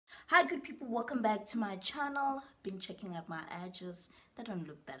Hi good people, welcome back to my channel. Been checking out my edges. They don't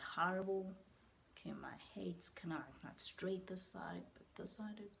look that horrible. Okay, my hair's kind of not straight this side, but this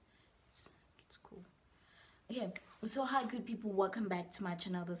side it's cool. Okay, so hi good people, welcome back to my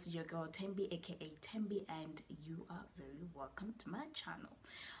channel. This is your girl Tembi, aka Tembi, and you are very welcome to my channel.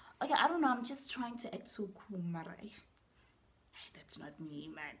 Okay, I don't know, I'm just trying to act so cool, Marai. Hey, that's not me,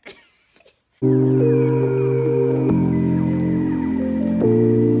 man.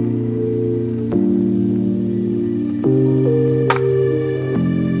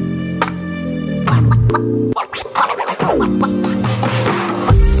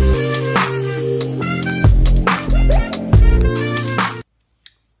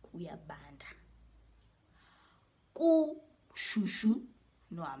 We are banned. Ku shushu.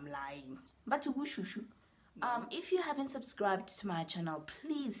 No, I'm lying. But ku shushu. If you haven't subscribed to my channel,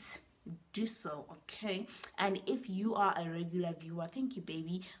 please do so, okay? And if you are a regular viewer, thank you,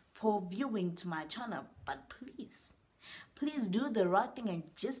 baby, for viewing to my channel. But please do the right thing and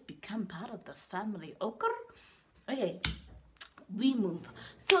just become part of the family, okay? We move.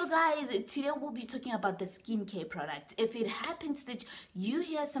 So guys, today we'll be talking about the skincare product. If it happens that you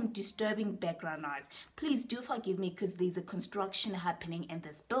hear some disturbing background noise, please do forgive me because there's a construction happening in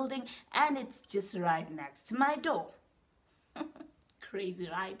this building and it's just right next to my door. Crazy,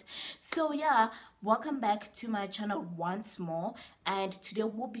 right? So yeah, welcome back to my channel once more, and today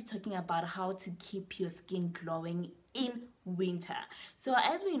we'll be talking about how to keep your skin glowing in winter. So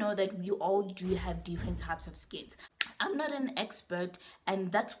as we know that we all do have different types of skins. I'm not an expert, and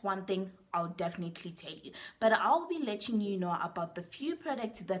that's one thing I'll definitely tell you, but I'll be letting you know about the few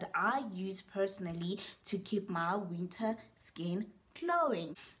products that I use personally to keep my winter skin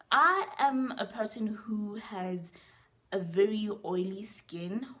glowing. I am a person who has a very oily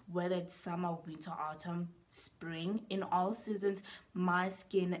skin, whether it's summer, winter, autumn, spring. In all seasons, my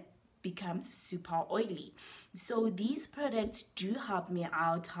skin becomes super oily. So these products do help me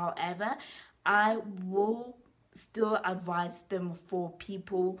out. However, I will still advise them for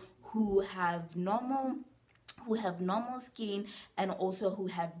people who have normal skin and also who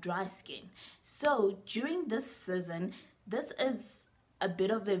have dry skin. So during this season, this is a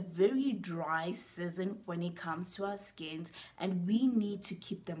bit of a very dry season when it comes to our skins, and we need to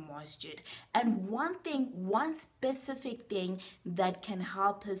keep them moistured. And one specific thing that can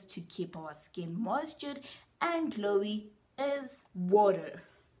help us to keep our skin moistured and glowy is water.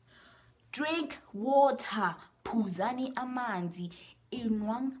 Drink water. Puzani amanzi,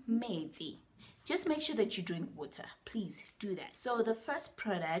 inwang meti. Just make sure that you drink water. Please do that. So the first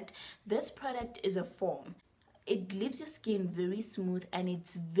product, this product is a foam. It leaves your skin very smooth and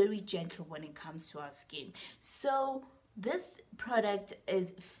it's very gentle when it comes to our skin. So this product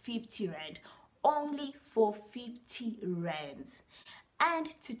is 50 rand, only for 50 rands. And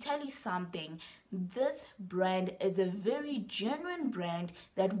to tell you something, this brand is a very genuine brand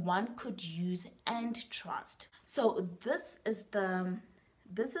that one could use and trust. So this is the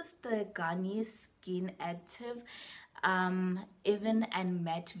Garnier Skin Active Even and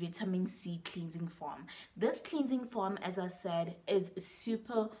Matte Vitamin C Cleansing Foam. This cleansing foam, as I said, is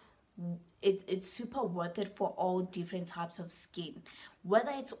super worth it for all different types of skin,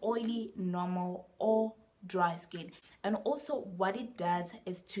 whether it's oily, normal, or dry skin. And also what it does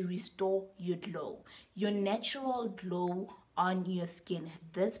is to restore your glow, your natural glow on your skin.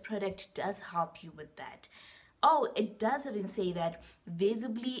 This product does help you with that. Oh, it does even say that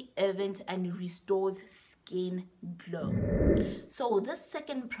visibly evens and restores skin glow. So this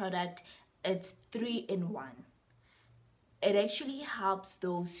second product, it's 3-in-1. It actually helps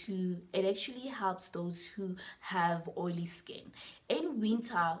those who have oily skin. In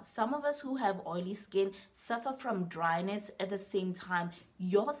winter, some of us who have oily skin suffer from dryness. At the same time,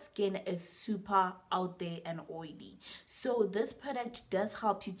 your skin is super out there and oily. So this product does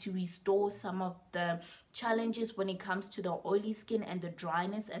help you to restore some of the challenges when it comes to the oily skin and the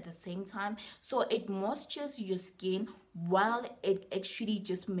dryness at the same time. So it moisturizes your skin while it actually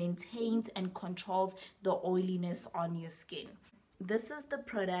just maintains and controls the oiliness on your skin. This is the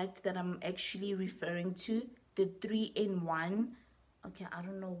product that I'm actually referring to, the 3-in-1. Okay, I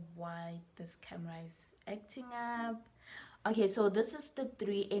don't know why this camera is acting up. Okay, so this is the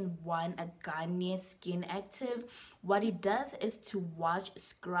 3-in-1 Garnier Skin Active. What it does is to wash,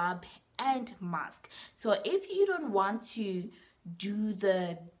 scrub, and mask. So if you don't want to do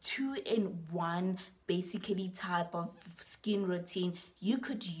the 2-in-1 basically type of skin routine, you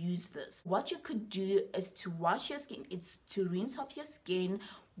could use this. What you could do is to wash your skin, it's to rinse off your skin,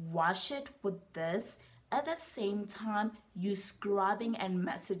 wash it with this. At the same time, you scrubbing and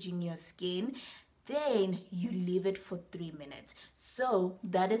massaging your skin. then you leave it for 3 minutes. So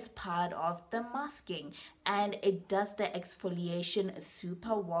that is part of the masking, and it does the exfoliation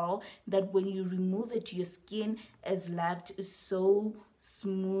super well that when you remove it, your skin is left so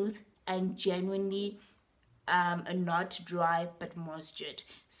smooth and genuinely not dry but moistured.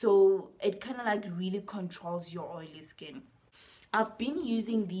 So it kind of like really controls your oily skin. I've been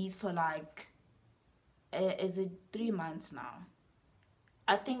using these for like is it 3 months now?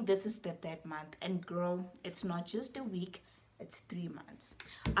 I think this is the 3rd month, and girl, it's not just a week, it's 3 months.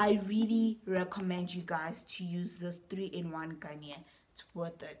 I really recommend you guys to use this 3-in-1 Garnier. It's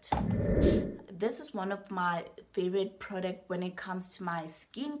worth it. This is one of my favorite product when it comes to my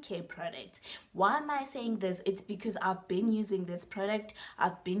skincare products. Why am I saying this? It's because I've been using this product.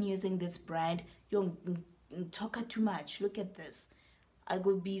 I've been using this brand. You talk too much. Look at this. I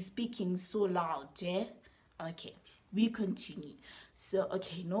could be speaking so loud, yeah? Okay, we continue. So,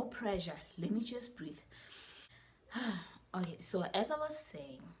 okay, no pressure. Let me just breathe. Okay, so as I was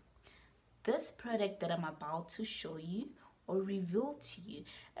saying, this product that I'm about to show you or reveal to you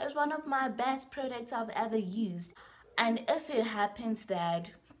is one of my best products I've ever used. And if it happens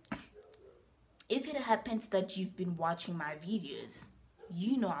that you've been watching my videos,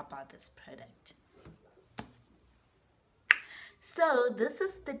 you know about this product. So this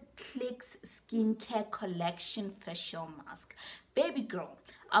is the Clicks Skincare Collection Facial Mask. Baby girl,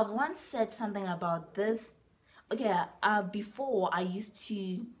 I've once said something about this. Okay, before I used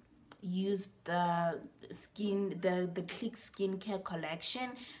to use the Clicks Skincare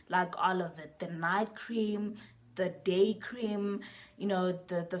Collection, like all of it, the night cream, the day cream, you know,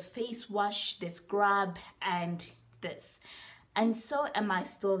 the face wash, the scrub, and this. And so am I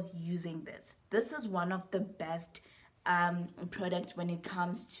still using this. This is one of the best product when it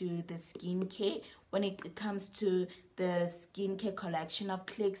comes to the skincare, when it comes to the skincare collection of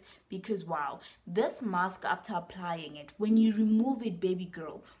Clicks, because wow, this mask, after applying it, when you remove it, baby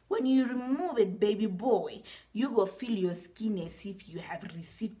girl, when you remove it, baby boy, you go feel your skin as if you have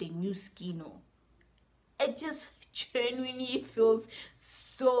received a new skin. It just genuinely feels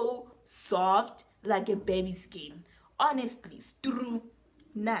so soft, like a baby skin. Honestly, it's true.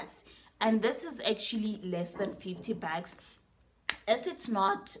 Nice. And this is actually less than 50 bucks. If it's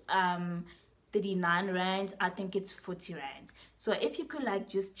not 39 rand, I think it's 40 rand. So if you could like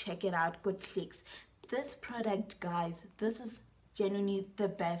just check it out, go Clicks. This product, guys, this is genuinely the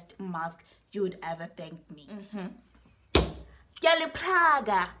best mask you would ever thank me.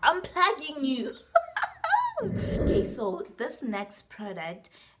 Praga, I'm plugging you. Okay, so this next product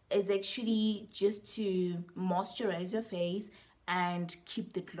is actually just to moisturize your face and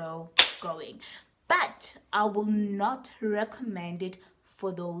keep the glow going, but I will not recommend it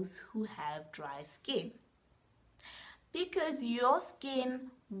for those who have dry skin, because your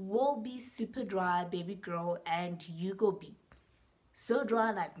skin will be super dry, baby girl, and you go be so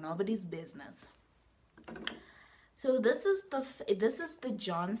dry like nobody's business. So this is the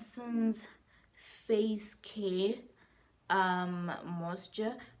Johnson's face care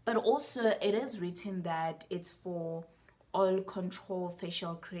moisture, but also it is written that it's for oil control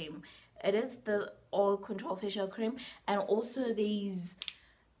facial cream. It is the oil control facial cream, and also there's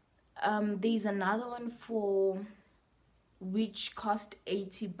another one for which cost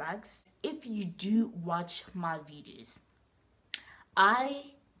 80 bucks. If you do watch my videos,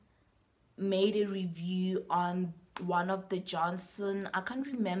 I made a review on one of the Johnson, I can't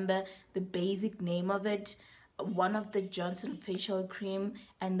remember the basic name of it, one of the Johnson facial cream,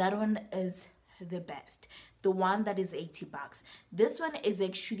 and that one is the best, the one that is 80 bucks. This one is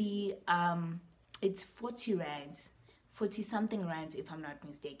actually it's 40 rands, 40 something rands if I'm not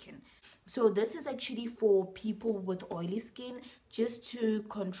mistaken. So this is actually for people with oily skin, just to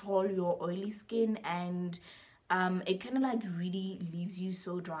control your oily skin, and it kind of like really leaves you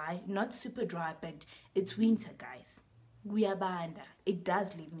so dry, not super dry, but it's winter, guys. Guyabanda, it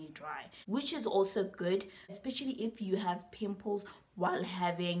does leave me dry, which is also good, especially if you have pimples while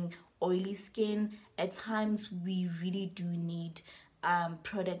having oily skin. At times we really do need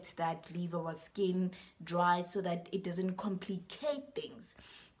products that leave our skin dry so that it doesn't complicate things,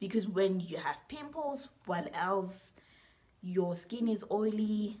 because when you have pimples while else your skin is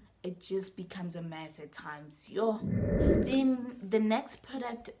oily, it just becomes a mess at times. Then the next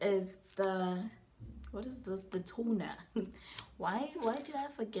product is what is this? The toner. Why did I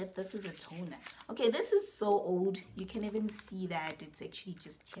forget this is a toner? Okay, this is so old. You can even see that it's actually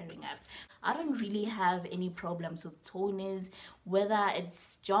just tearing up. I don't really have any problems with toners, whether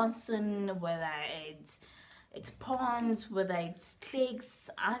it's Johnson, whether it's Pond's, whether it's Clicks.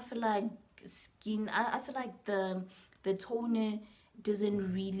 I feel like I feel like the toner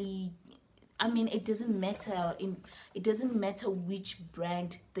doesn't really, I mean, it doesn't matter which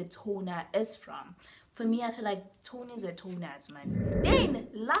brand the toner is from. For me, I feel like toners are toners, man. Then,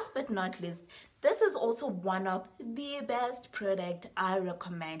 last but not least, this is also one of the best product I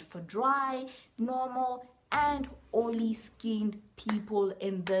recommend for dry, normal, and oily skinned people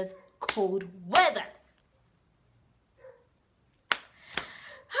in this cold weather.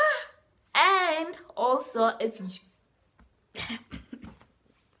 And also, if you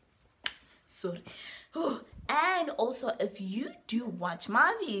sorry. And also, if you do watch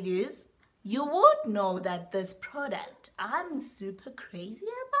my videos, you would know that this product, I'm super crazy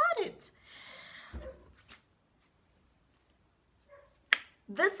about it.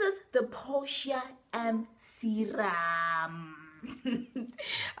 This is the Portia M serum.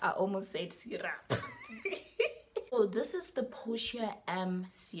 I almost said syrup. So this is the Portia M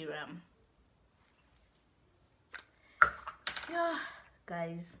serum. Yeah,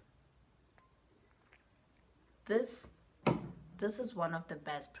 guys. This is one of the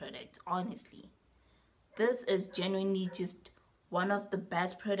best products, honestly. This is genuinely just one of the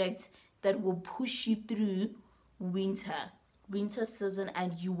best products that will push you through winter season,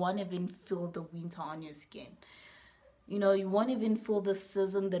 and you won't even feel the winter on your skin. You know, you won't even feel the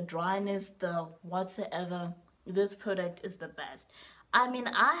season, the dryness, the whatsoever. This product is the best. I mean,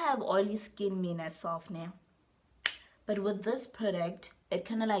 I have oily skin me myself now, but with this product, it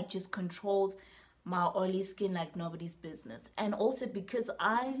kind of like just controls my oily skin like nobody's business. And also because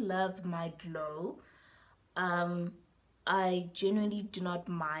I love my glow, I genuinely do not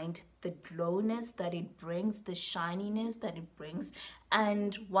mind the glowness that it brings, the shininess that it brings.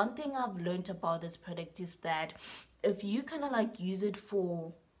 And one thing I've learned about this product is that if you kind of like use it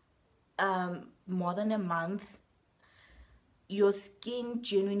for more than a month, your skin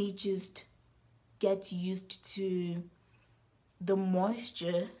genuinely just gets used to the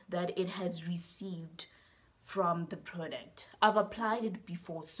moisture that it has received from the product. I've applied it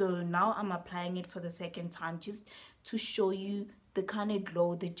before, so now I'm applying it for the second time just to show you the kind of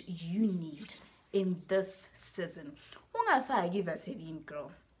glow that you need in this season. Ungafaki Vaseline,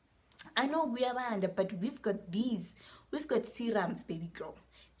 girl. I know we are under, but we've got serums, baby girl.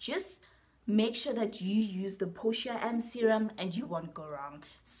 Just make sure that you use the Portia M serum and you won't go wrong.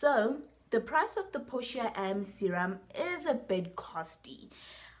 So the price of the Portia M serum is a bit costly.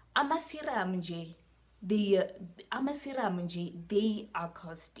 They are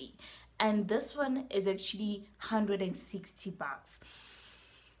costly, and this one is actually 160 bucks.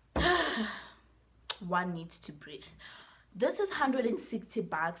 One needs to breathe. This is 160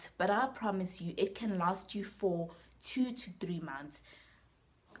 bucks, but I promise you it can last you for 2 to 3 months,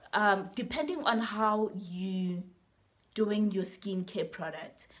 depending on how you doing your skincare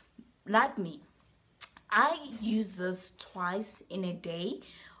product. Like me, I use this twice in a day,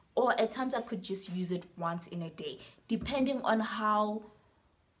 or at times I could just use it once in a day, depending on how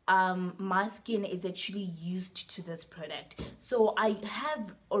my skin is actually used to this product. So I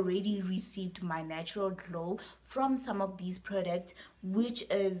have already received my natural glow from some of these products, which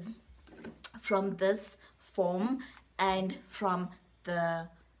is from this foam and from the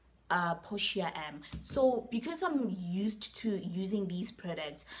Portia M. So because I'm used to using these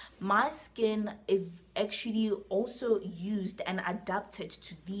products, my skin is actually also used and adapted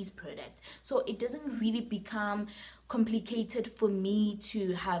to these products, so it doesn't really become complicated for me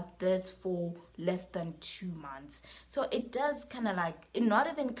to have this for less than 2 months. So it does kind of like, not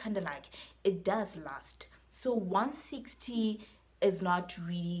even kind of like, it does last. So 160 is not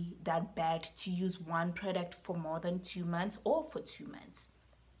really that bad to use one product for more than 2 months or for 2 months.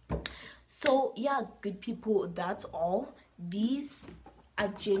 So yeah, good people, that's all. These are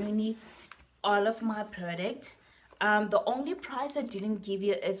genuinely all of my products. The only price I didn't give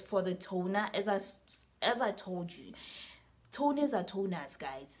you is for the toner. As I told you, toners are toners,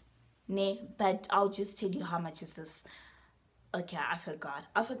 guys. But I'll just tell you how much is this. Okay, I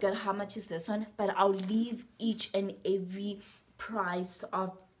forgot how much is this one, but I'll leave each and every price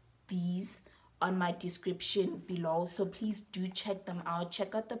of these on my description below, so please do check them out.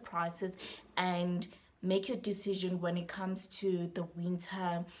 Check out the prices and make your decision when it comes to the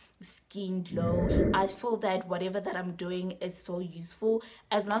winter skin glow. I feel that whatever that I'm doing is so useful.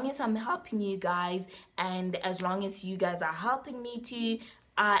 As long as I'm helping you guys, and as long as you guys are helping me too,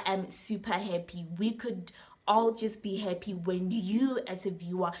 I am super happy. We could all just be happy when you as a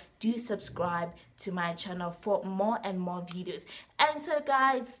viewer do subscribe to my channel for more and more videos. And so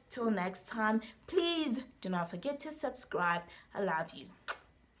guys, till next time, please do not forget to subscribe. I love you.